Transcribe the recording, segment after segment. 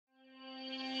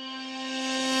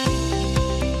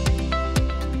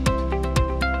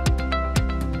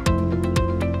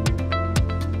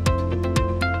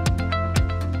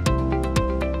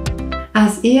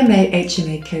As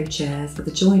EMA-HMA co-chairs of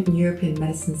the joint European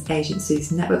Medicines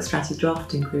Agency's Network Strategy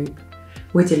Drafting Group,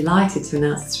 we're delighted to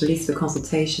announce its release for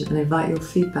consultation and invite your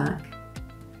feedback.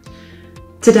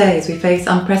 Today, as we face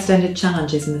unprecedented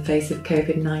challenges in the face of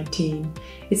COVID-19,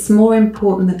 it's more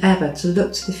important than ever to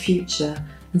look to the future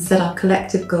and set our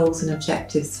collective goals and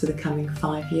objectives for the coming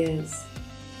 5 years.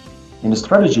 In the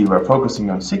strategy, we're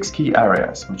focusing on 6 key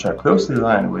areas which are closely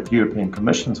aligned with the European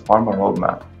Commission's Pharma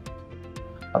Roadmap: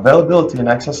 availability and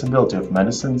accessibility of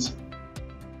medicines,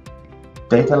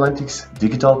 data analytics,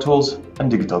 digital tools and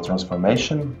digital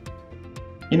transformation,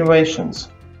 innovations,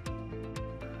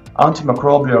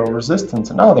 antimicrobial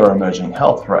resistance and other emerging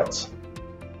health threats,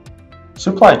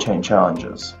 supply chain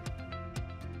challenges,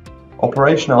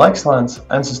 operational excellence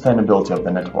and sustainability of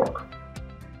the network.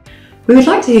 We would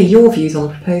like to hear your views on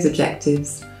the proposed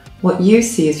objectives, what you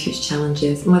see as future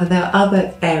challenges, and whether there are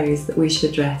other areas that we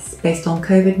should address based on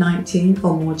COVID-19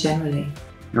 or more generally.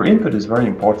 Your input is very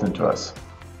important to us.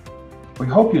 We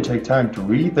hope you take time to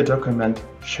read the document,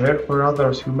 share it with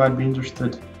others who might be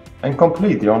interested, and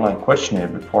complete the online questionnaire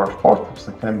before 4th of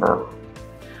September.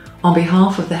 On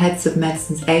behalf of the heads of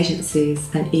medicines agencies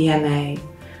and EMA,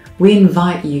 we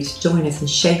invite you to join us in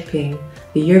shaping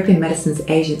the European Medicines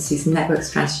Agency's Network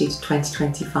Strategy to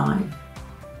 2025.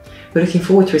 We're looking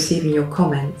forward to receiving your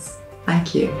comments.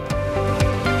 Thank you.